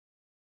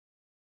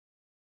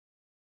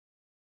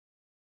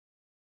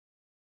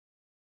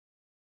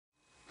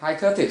Hi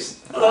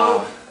Curtis.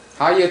 Hello.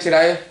 How are you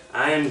today?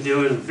 I am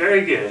doing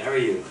very good. How are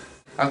you?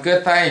 I'm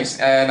good, thanks.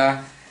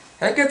 And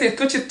hey Curtis,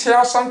 could you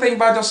tell something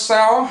about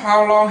yourself?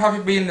 How long have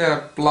you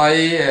been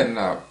play and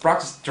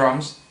practice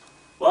drums?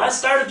 Well, I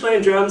started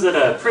playing drums at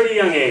a pretty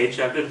young age.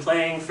 I've been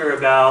playing for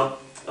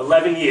about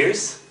 11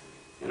 years.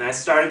 And I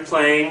started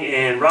playing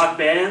in rock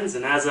bands,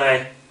 and as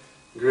I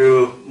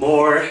grew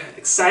more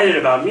excited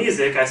about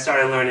music, I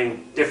started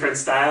learning different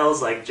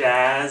styles like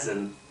jazz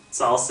and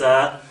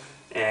salsa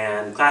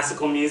and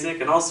classical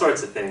music and all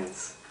sorts of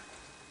things.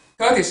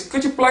 Curtis,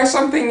 could you play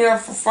something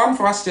for fun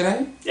for us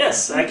today?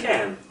 Yes, I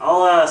can.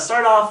 I'll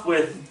start off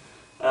with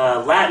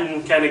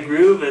Latin kind of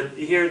groove that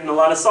you hear in a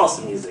lot of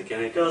salsa music,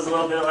 and it goes a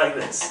little bit like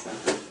this.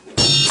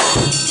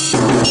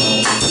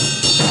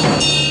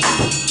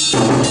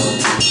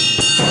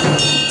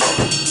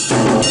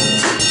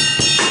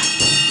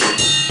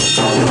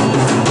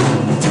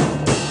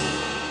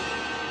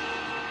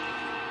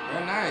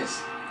 Very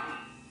nice.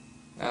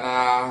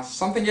 And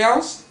something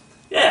else?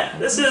 Yeah,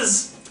 this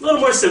is a little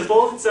more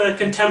simple. It's a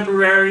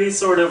contemporary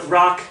sort of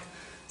rock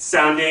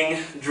sounding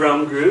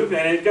drum groove,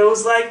 and it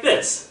goes like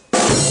this.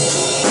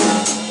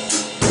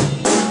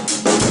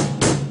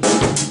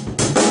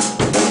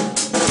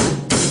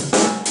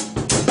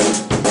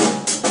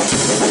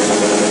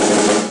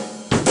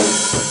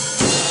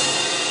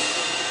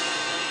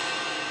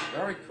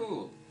 Very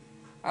cool.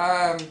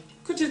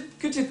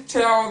 Could you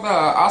tell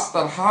us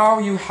that how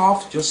you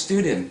helped your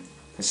student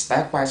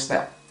step by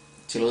step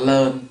to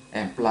learn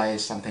and play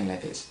something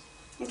like this?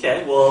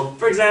 Okay, well,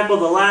 for example,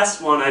 the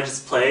last one I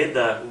just played,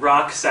 the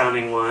rock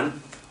sounding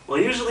one, will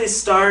usually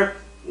start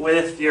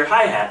with your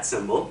hi-hat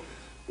cymbal,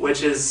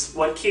 which is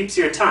what keeps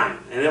your time,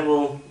 and it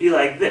will be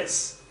like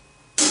this.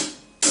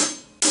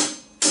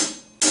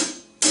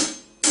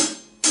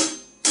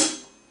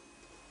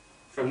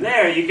 From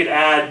there, you could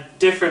add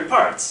different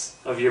parts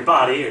of your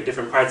body or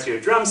different parts of your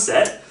drum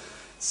set.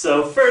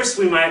 So first,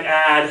 we might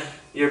add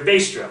your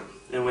bass drum,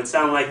 and it would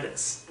sound like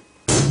this.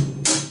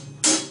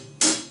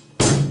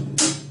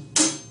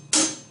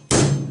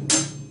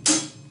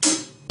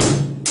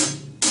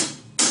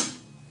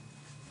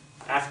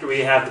 After we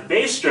have the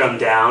bass drum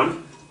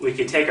down, we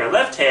could take our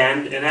left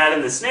hand and add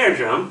in the snare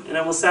drum, and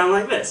it will sound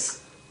like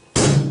this.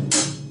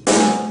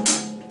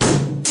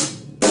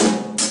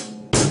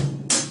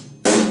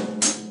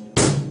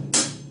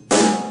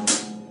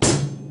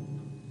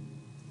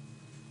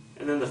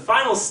 And then the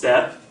final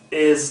step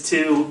is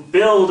to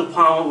build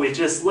upon what we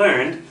just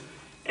learned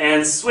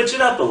and switch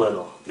it up a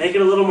little. Make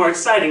it a little more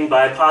exciting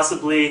by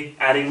possibly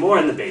adding more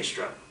in the bass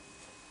drum.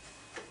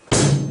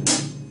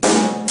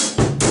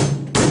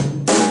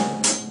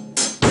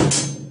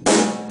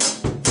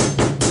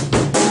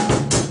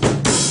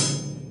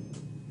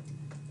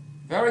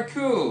 Very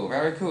cool,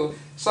 very cool.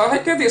 So hey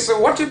Curtis, so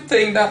what do you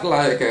think that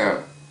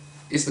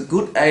is the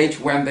good age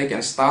when they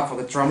can start for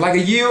the drum?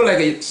 Like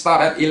you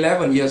start at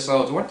 11 years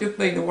old. What do you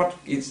think? What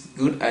is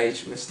good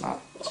age to start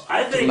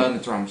to learn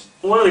the drums?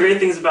 One of the great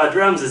things about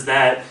drums is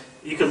that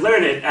you could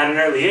learn it at an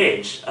early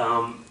age.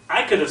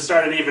 I could have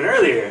started even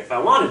earlier if I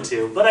wanted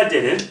to, but I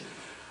didn't.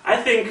 I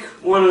think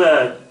one of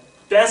the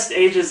best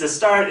ages to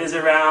start is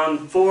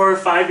around 4 or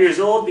 5 years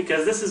old,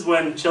 because this is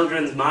when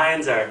children's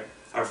minds are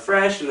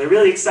fresh and they're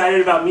really excited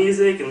about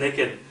music, and they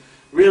could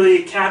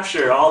really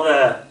capture all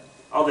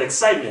the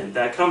excitement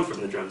that comes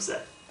from the drum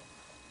set.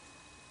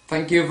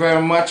 Thank you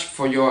very much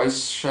for your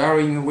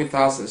sharing with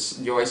us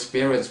your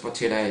experience for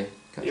today.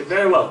 You're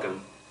very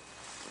welcome.